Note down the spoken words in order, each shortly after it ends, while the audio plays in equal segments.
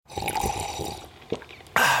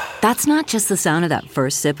That's not just the sound of that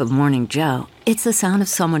first sip of Morning Joe. It's the sound of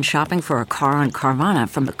someone shopping for a car on Carvana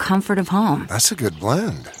from the comfort of home. That's a good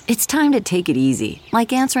blend. It's time to take it easy,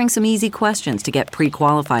 like answering some easy questions to get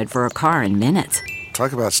pre-qualified for a car in minutes.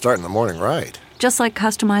 Talk about starting the morning right. Just like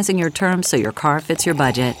customizing your terms so your car fits your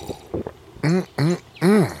budget.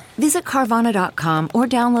 Visit Carvana.com or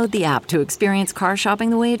download the app to experience car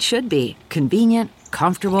shopping the way it should be. Convenient,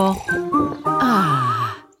 comfortable. Ah.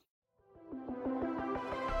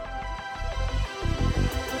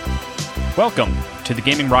 Welcome to the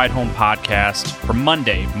Gaming Ride Home podcast for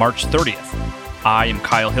Monday, March 30th. I am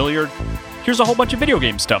Kyle Hilliard. Here's a whole bunch of video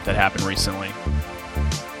game stuff that happened recently.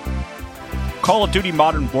 Call of Duty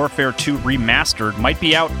Modern Warfare 2 Remastered might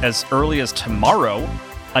be out as early as tomorrow.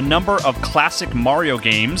 A number of classic Mario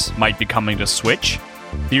games might be coming to Switch.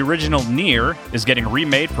 The original Nier is getting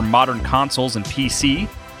remade for modern consoles and PC.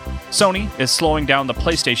 Sony is slowing down the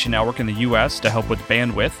PlayStation Network in the US to help with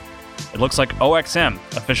bandwidth. It looks like OXM,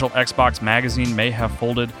 official Xbox magazine, may have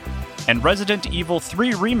folded. And Resident Evil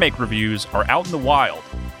 3 remake reviews are out in the wild,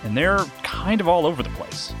 and they're kind of all over the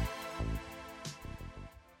place.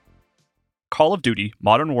 Call of Duty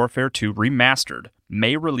Modern Warfare 2 Remastered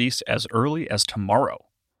may release as early as tomorrow.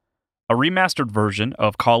 A remastered version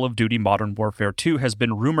of Call of Duty Modern Warfare 2 has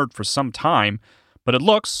been rumored for some time, but it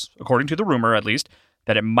looks, according to the rumor at least,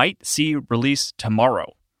 that it might see release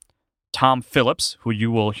tomorrow. Tom Phillips, who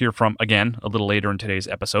you will hear from again a little later in today's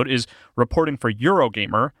episode, is reporting for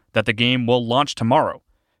Eurogamer that the game will launch tomorrow.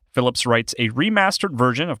 Phillips writes, a remastered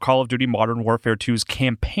version of Call of Duty Modern Warfare 2's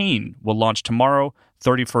campaign will launch tomorrow,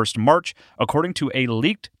 31st March, according to a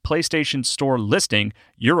leaked PlayStation Store listing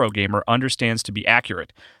Eurogamer understands to be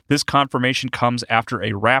accurate. This confirmation comes after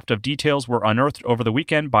a raft of details were unearthed over the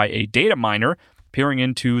weekend by a data miner peering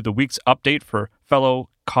into the week's update for fellow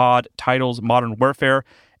COD titles Modern Warfare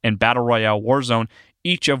and Battle Royale Warzone,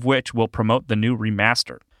 each of which will promote the new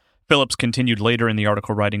remaster. Phillips continued later in the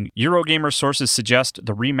article writing, Eurogamer sources suggest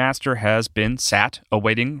the remaster has been sat,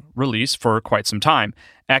 awaiting release for quite some time.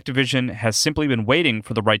 Activision has simply been waiting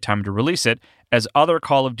for the right time to release it, as other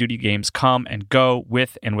Call of Duty games come and go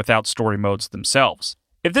with and without story modes themselves.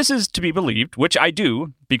 If this is to be believed, which I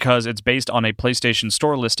do, because it's based on a PlayStation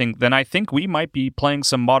Store listing, then I think we might be playing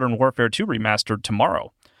some Modern Warfare 2 Remastered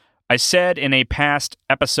tomorrow. I said in a past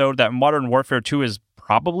episode that Modern Warfare 2 is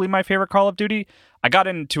probably my favorite Call of Duty. I got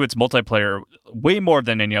into its multiplayer way more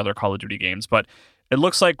than any other Call of Duty games, but it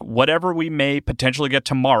looks like whatever we may potentially get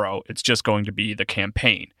tomorrow, it's just going to be the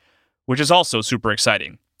campaign, which is also super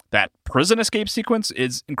exciting. That prison escape sequence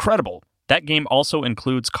is incredible. That game also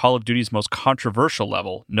includes Call of Duty's most controversial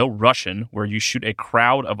level, No Russian, where you shoot a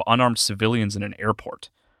crowd of unarmed civilians in an airport.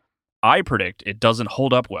 I predict it doesn't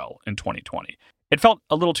hold up well in 2020. It felt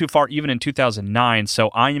a little too far even in 2009, so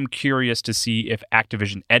I am curious to see if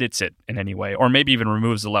Activision edits it in any way, or maybe even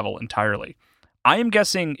removes the level entirely. I am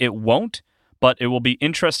guessing it won't, but it will be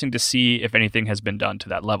interesting to see if anything has been done to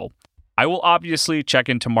that level. I will obviously check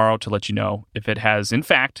in tomorrow to let you know if it has, in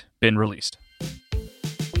fact, been released.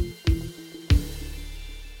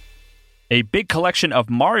 A big collection of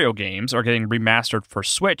Mario games are getting remastered for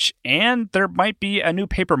Switch, and there might be a new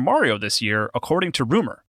Paper Mario this year, according to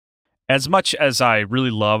rumor. As much as I really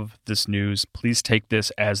love this news, please take this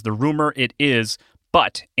as the rumor it is,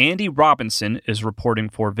 but Andy Robinson is reporting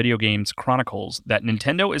for Video Games Chronicles that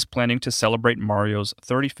Nintendo is planning to celebrate Mario's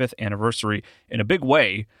 35th anniversary in a big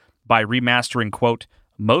way by remastering, quote,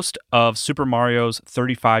 most of Super Mario's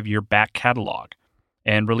 35-year back catalog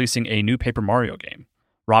and releasing a new Paper Mario game.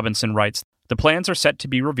 Robinson writes, the plans are set to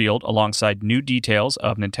be revealed alongside new details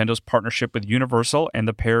of Nintendo's partnership with Universal and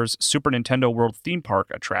the pair's Super Nintendo World theme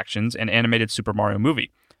park attractions and animated Super Mario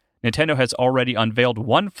movie. Nintendo has already unveiled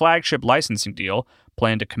one flagship licensing deal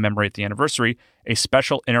planned to commemorate the anniversary, a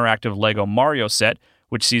special interactive Lego Mario set,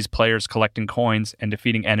 which sees players collecting coins and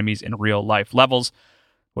defeating enemies in real-life levels,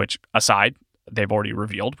 which, aside, they've already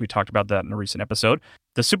revealed. We talked about that in a recent episode.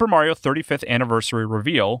 The Super Mario 35th anniversary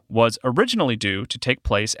reveal was originally due to take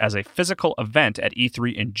place as a physical event at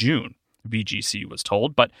E3 in June, VGC was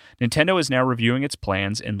told, but Nintendo is now reviewing its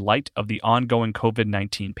plans in light of the ongoing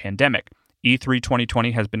COVID-19 pandemic. E3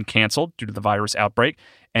 2020 has been canceled due to the virus outbreak,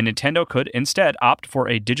 and Nintendo could instead opt for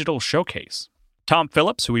a digital showcase. Tom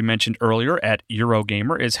Phillips, who we mentioned earlier at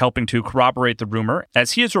Eurogamer, is helping to corroborate the rumor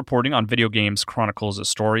as he is reporting on Video Games Chronicles'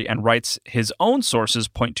 story and writes his own sources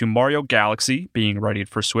point to Mario Galaxy being readied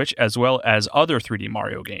for Switch as well as other 3D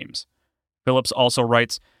Mario games. Phillips also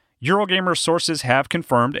writes, Eurogamer sources have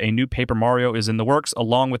confirmed a new Paper Mario is in the works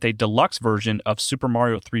along with a deluxe version of Super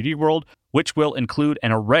Mario 3D World, which will include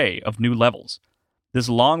an array of new levels. This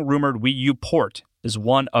long-rumored Wii U port is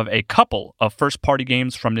one of a couple of first-party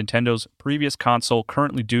games from Nintendo's previous console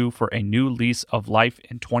currently due for a new lease of life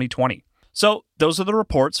in 2020. So those are the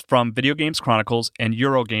reports from Video Games Chronicles and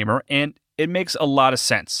Eurogamer, and it makes a lot of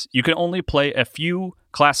sense. You can only play a few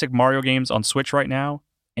classic Mario games on Switch right now,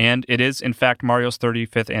 and it is, in fact, Mario's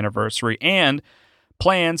 35th anniversary, and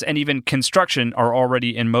plans and even construction are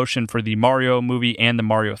already in motion for the Mario movie and the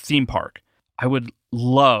Mario theme park. I would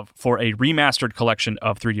love for a remastered collection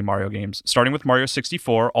of 3D Mario games, starting with Mario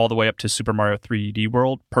 64 all the way up to Super Mario 3D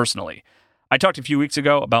World, personally. I talked a few weeks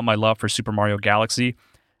ago about my love for Super Mario Galaxy.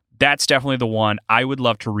 That's definitely the one I would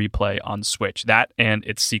love to replay on Switch, that and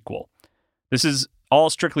its sequel. This is all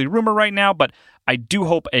strictly rumor right now, but I do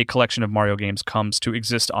hope a collection of Mario games comes to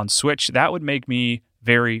exist on Switch. That would make me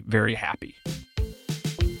very, very happy.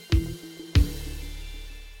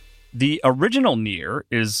 The original Nier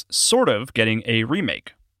is sort of getting a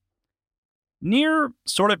remake. Nier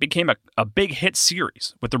sort of became a big hit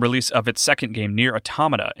series with the release of its second game, Nier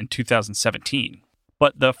Automata, in 2017.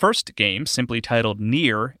 But the first game, simply titled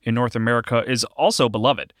Nier in North America, is also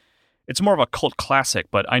beloved. It's more of a cult classic,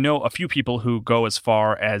 but I know a few people who go as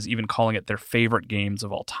far as even calling it their favorite games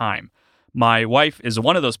of all time. My wife is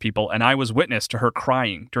one of those people, and I was witness to her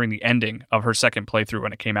crying during the ending of her second playthrough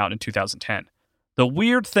when it came out in 2010. The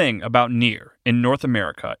weird thing about Nier in North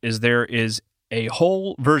America is there is a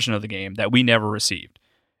whole version of the game that we never received.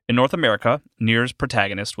 In North America, Nier's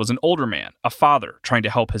protagonist was an older man, a father, trying to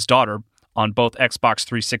help his daughter on both Xbox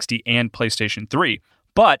 360 and PlayStation 3.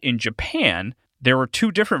 But in Japan, there were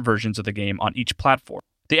two different versions of the game on each platform.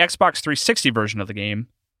 The Xbox 360 version of the game,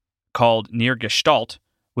 called Nier Gestalt,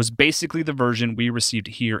 was basically the version we received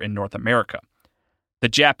here in North America. The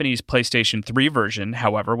Japanese PlayStation 3 version,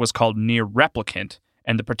 however, was called Nier Replicant,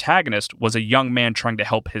 and the protagonist was a young man trying to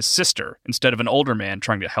help his sister instead of an older man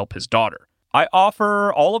trying to help his daughter. I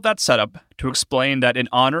offer all of that setup to explain that in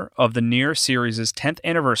honor of the Nier series' 10th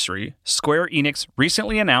anniversary, Square Enix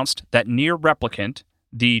recently announced that Nier Replicant,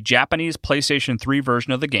 the Japanese PlayStation 3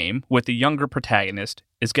 version of the game with the younger protagonist,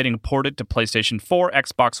 is getting ported to PlayStation 4,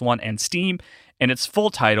 Xbox One, and Steam, and its full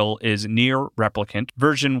title is Nier Replicant,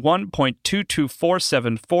 version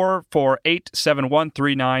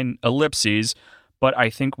 1.22474487139 ellipses, but I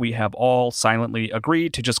think we have all silently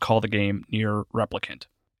agreed to just call the game Nier Replicant.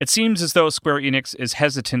 It seems as though Square Enix is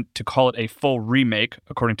hesitant to call it a full remake,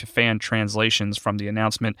 according to fan translations from the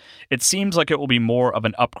announcement. It seems like it will be more of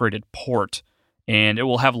an upgraded port, and it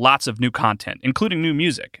will have lots of new content, including new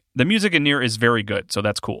music. The music in Nier is very good, so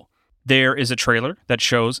that's cool. There is a trailer that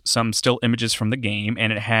shows some still images from the game,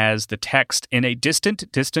 and it has the text, "In a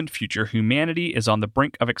distant, distant future, humanity is on the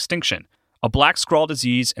brink of extinction. A black scrawl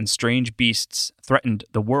disease and strange beasts threatened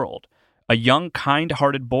the world. A young,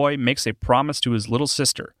 kind-hearted boy makes a promise to his little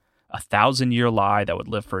sister, a 1,000-year lie that would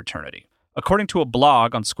live for eternity." According to a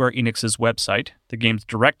blog on Square Enix's website, the game's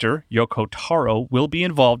director, Yoko Taro, will be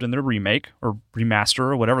involved in the remake, or remaster,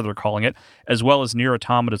 or whatever they're calling it, as well as Nier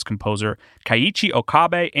Automata's composer, Keiichi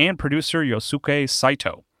Okabe, and producer Yosuke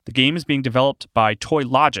Saito. The game is being developed by Toy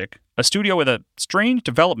Logic, a studio with a strange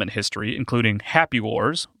development history, including Happy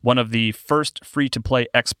Wars, one of the first free-to-play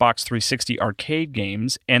Xbox 360 arcade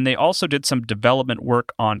games, and they also did some development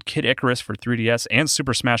work on Kid Icarus for 3DS and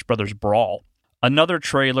Super Smash Bros. Brawl. Another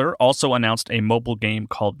trailer also announced a mobile game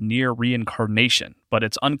called Nier Reincarnation, but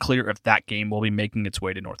it's unclear if that game will be making its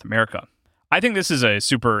way to North America. I think this is a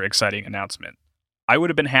super exciting announcement. I would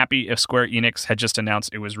have been happy if Square Enix had just announced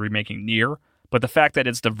it was remaking Nier, but the fact that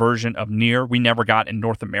it's the version of Nier we never got in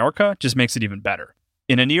North America just makes it even better.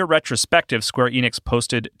 In a Nier retrospective Square Enix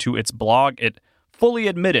posted to its blog, it fully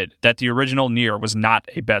admitted that the original Nier was not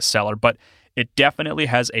a bestseller, but it definitely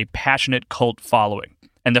has a passionate cult following.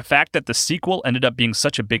 And the fact that the sequel ended up being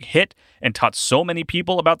such a big hit and taught so many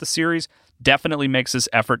people about the series definitely makes this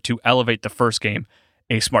effort to elevate the first game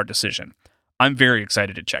a smart decision. I'm very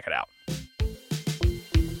excited to check it out.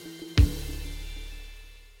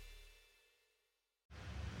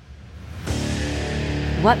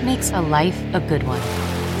 What makes a life a good one?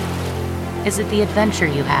 Is it the adventure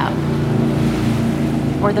you have?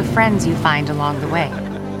 Or the friends you find along the way?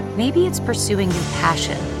 Maybe it's pursuing your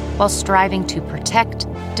passion while striving to protect,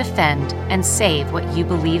 defend, and save what you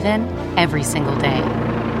believe in every single day.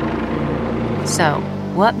 So,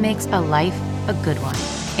 what makes a life a good one?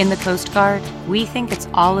 In the Coast Guard, we think it's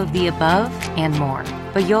all of the above and more,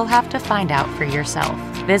 but you'll have to find out for yourself.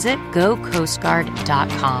 Visit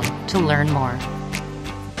gocoastguard.com to learn more.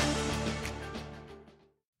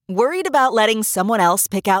 Worried about letting someone else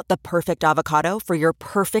pick out the perfect avocado for your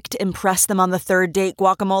perfect impress them on the third date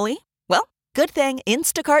guacamole? Well, good thing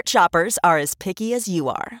Instacart shoppers are as picky as you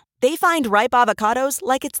are. They find ripe avocados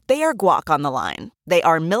like it's their guac on the line. They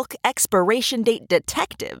are milk expiration date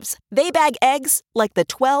detectives. They bag eggs like the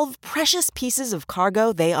 12 precious pieces of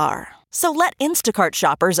cargo they are. So let Instacart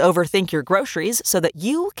shoppers overthink your groceries so that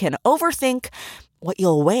you can overthink what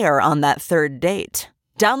you'll wear on that third date.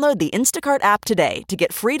 Download the Instacart app today to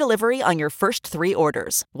get free delivery on your first 3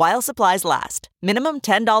 orders, while supplies last. Minimum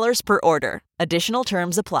 $10 per order. Additional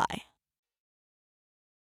terms apply.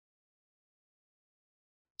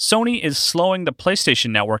 Sony is slowing the PlayStation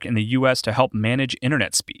Network in the US to help manage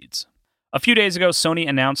internet speeds. A few days ago, Sony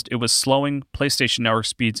announced it was slowing PlayStation Network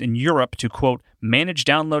speeds in Europe to, quote, manage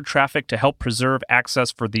download traffic to help preserve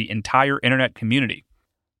access for the entire internet community.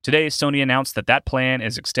 Today, Sony announced that plan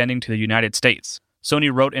is extending to the United States.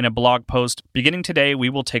 Sony wrote in a blog post, beginning today, we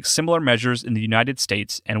will take similar measures in the United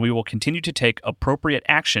States, and we will continue to take appropriate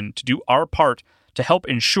action to do our part to help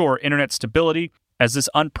ensure internet stability as this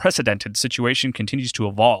unprecedented situation continues to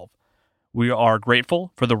evolve. We are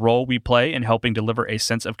grateful for the role we play in helping deliver a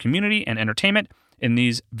sense of community and entertainment in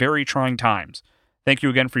these very trying times. Thank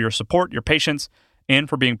you again for your support, your patience, and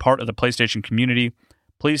for being part of the PlayStation community.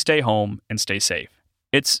 Please stay home and stay safe.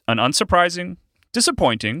 It's an unsurprising,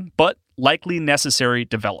 disappointing, but likely necessary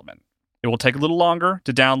development. It will take a little longer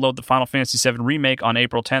to download the Final Fantasy VII Remake on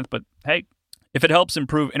April 10th, but hey, if it helps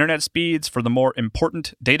improve internet speeds for the more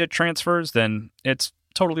important data transfers, then it's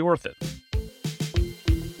totally worth it.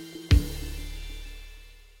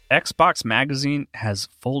 Xbox Magazine has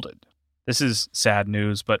folded. This is sad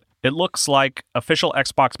news, but it looks like official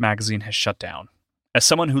Xbox Magazine has shut down. As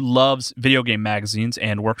someone who loves video game magazines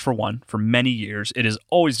and worked for one for many years, it is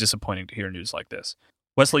always disappointing to hear news like this.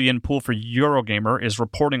 Wesley Yin-Poole for Eurogamer is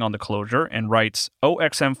reporting on the closure and writes,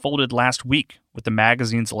 OXM folded last week with the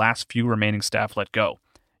magazine's last few remaining staff let go.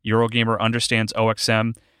 Eurogamer understands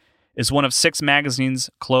OXM is one of 6 magazines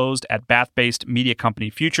closed at Bath-based media company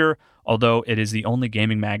Future, although it is the only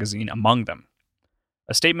gaming magazine among them.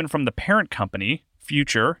 A statement from the parent company,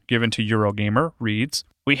 Future, given to Eurogamer, reads,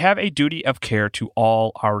 we have a duty of care to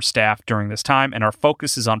all our staff during this time, and our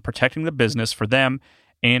focus is on protecting the business for them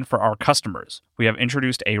and for our customers. We have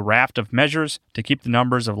introduced a raft of measures to keep the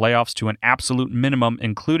numbers of layoffs to an absolute minimum,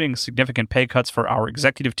 including significant pay cuts for our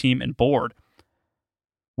executive team and board.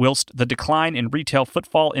 Whilst the decline in retail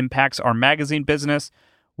footfall impacts our magazine business,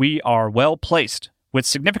 we are well placed with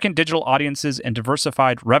significant digital audiences and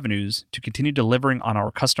diversified revenues to continue delivering on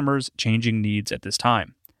our customers' changing needs at this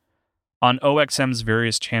time. On OXM's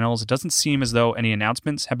various channels, it doesn't seem as though any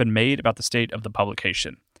announcements have been made about the state of the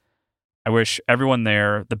publication. I wish everyone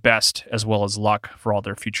there the best as well as luck for all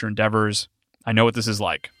their future endeavors. I know what this is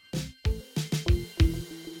like.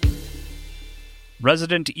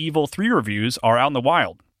 Resident Evil 3 reviews are out in the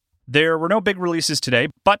wild. There were no big releases today,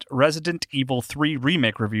 but Resident Evil 3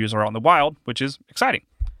 Remake reviews are out in the wild, which is exciting.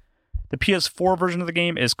 The PS4 version of the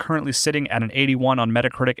game is currently sitting at an 81 on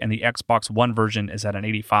Metacritic, and the Xbox One version is at an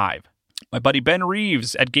 85. My buddy Ben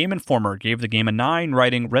Reeves at Game Informer gave the game a 9,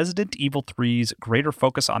 writing, Resident Evil 3's greater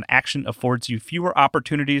focus on action affords you fewer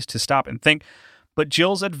opportunities to stop and think, but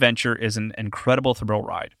Jill's adventure is an incredible thrill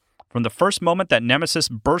ride. From the first moment that Nemesis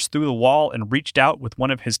burst through the wall and reached out with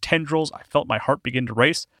one of his tendrils, I felt my heart begin to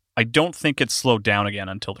race. I don't think it slowed down again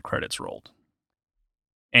until the credits rolled.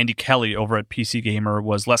 Andy Kelly over at PC Gamer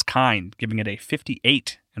was less kind, giving it a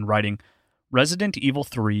 58 and writing, Resident Evil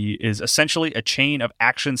 3 is essentially a chain of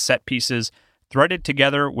action set pieces threaded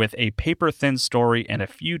together with a paper-thin story and a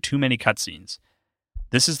few too many cutscenes.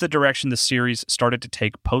 This is the direction the series started to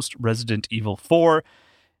take post-Resident Evil 4,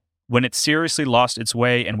 when it seriously lost its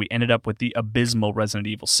way and we ended up with the abysmal Resident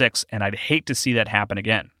Evil 6, and I'd hate to see that happen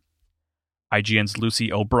again. IGN's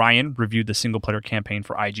Lucy O'Brien reviewed the single-player campaign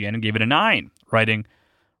for IGN and gave it a 9, writing,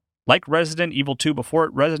 like Resident Evil 2 before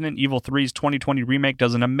it, Resident Evil 3's 2020 remake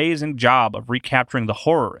does an amazing job of recapturing the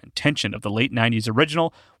horror and tension of the late 90s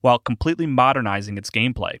original while completely modernizing its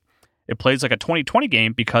gameplay. It plays like a 2020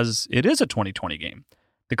 game because it is a 2020 game.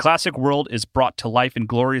 The classic world is brought to life in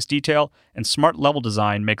glorious detail, and smart level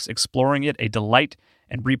design makes exploring it a delight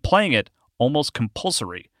and replaying it almost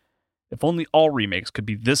compulsory. If only all remakes could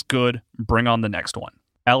be this good, bring on the next one.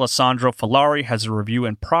 Alessandro Filari has a review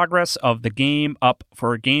in progress of the game up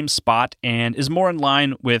for GameSpot and is more in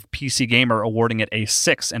line with PC Gamer awarding it a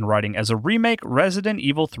 6 and writing, as a remake, Resident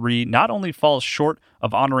Evil 3 not only falls short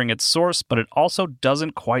of honoring its source, but it also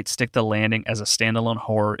doesn't quite stick the landing as a standalone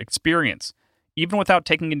horror experience. Even without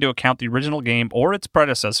taking into account the original game or its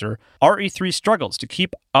predecessor, RE3 struggles to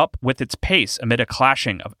keep up with its pace amid a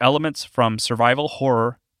clashing of elements from survival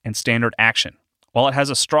horror and standard action. While it has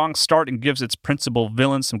a strong start and gives its principal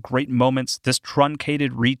villain some great moments, this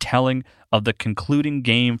truncated retelling of the concluding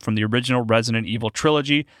game from the original Resident Evil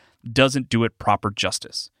trilogy doesn't do it proper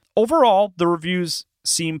justice. Overall, the reviews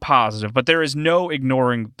seem positive, but there is no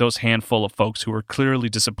ignoring those handful of folks who are clearly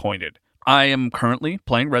disappointed. I am currently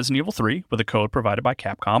playing Resident Evil 3 with a code provided by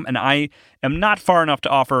Capcom, and I am not far enough to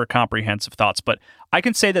offer comprehensive thoughts, but I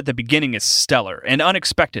can say that the beginning is stellar and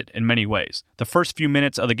unexpected in many ways. The first few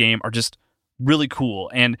minutes of the game are just really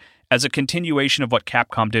cool, and as a continuation of what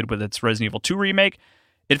Capcom did with its Resident Evil 2 remake,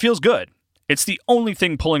 it feels good. It's the only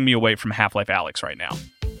thing pulling me away from Half-Life Alyx right now.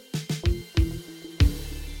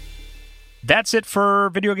 That's it for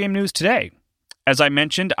video game news today. As I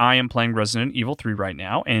mentioned, I am playing Resident Evil 3 right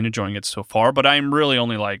now and enjoying it so far, but I'm really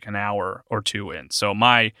only like an hour or two in, so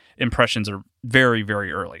my impressions are very,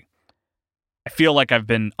 very early. I feel like I've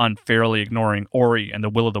been unfairly ignoring Ori and the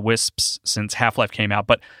Will-o'-the-Wisps since Half-Life came out,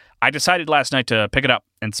 but I decided last night to pick it up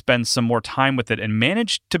and spend some more time with it and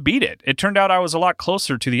managed to beat it. It turned out I was a lot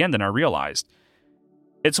closer to the end than I realized.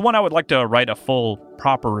 It's one I would like to write a full,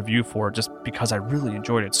 proper review for just because I really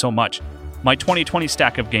enjoyed it so much. My 2020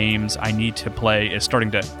 stack of games I need to play is starting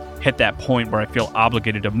to hit that point where I feel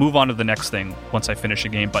obligated to move on to the next thing once I finish a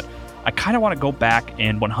game, but I kind of want to go back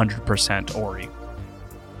and 100% Ori.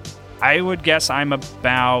 I would guess I'm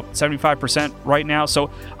about 75% right now, so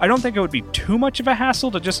I don't think it would be too much of a hassle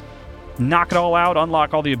to just knock it all out,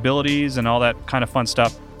 unlock all the abilities and all that kind of fun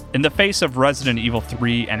stuff. In the face of Resident Evil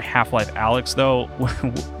 3 and Half-Life Alyx, though,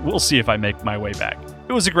 we'll see if I make my way back.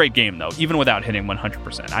 It was a great game, though, even without hitting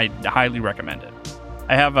 100%. I highly recommend it.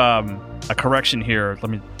 I have a correction here. Let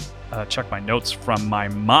me check my notes from my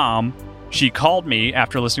mom. She called me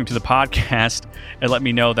after listening to the podcast and let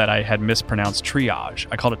me know that I had mispronounced triage.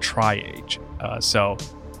 I called it triage. So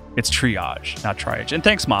it's triage, not triage. And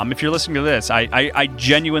thanks, Mom. If you're listening to this, I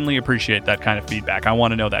genuinely appreciate that kind of feedback. I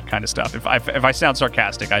want to know that kind of stuff. If I sound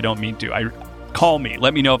sarcastic, I don't mean to. Call me.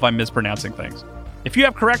 Let me know if I'm mispronouncing things. If you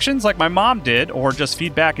have corrections like my mom did, or just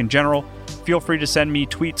feedback in general, feel free to send me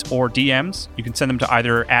tweets or DMs. You can send them to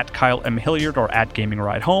either at Kyle M. Hilliard or at Gaming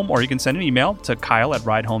Ride Home, or you can send an email to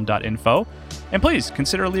kyle@ridehome.info. And please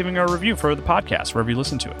consider leaving a review for the podcast wherever you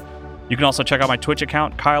listen to it. You can also check out my Twitch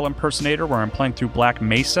account, Kyle Impersonator, where I'm playing through Black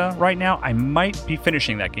Mesa right now. I might be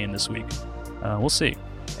finishing that game this week. We'll see.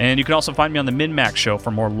 And you can also find me on the Min-Max Show for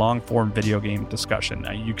more long-form video game discussion.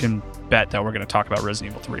 You can bet that we're going to talk about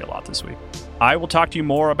Resident Evil 3 a lot this week. I will talk to you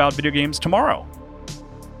more about video games tomorrow.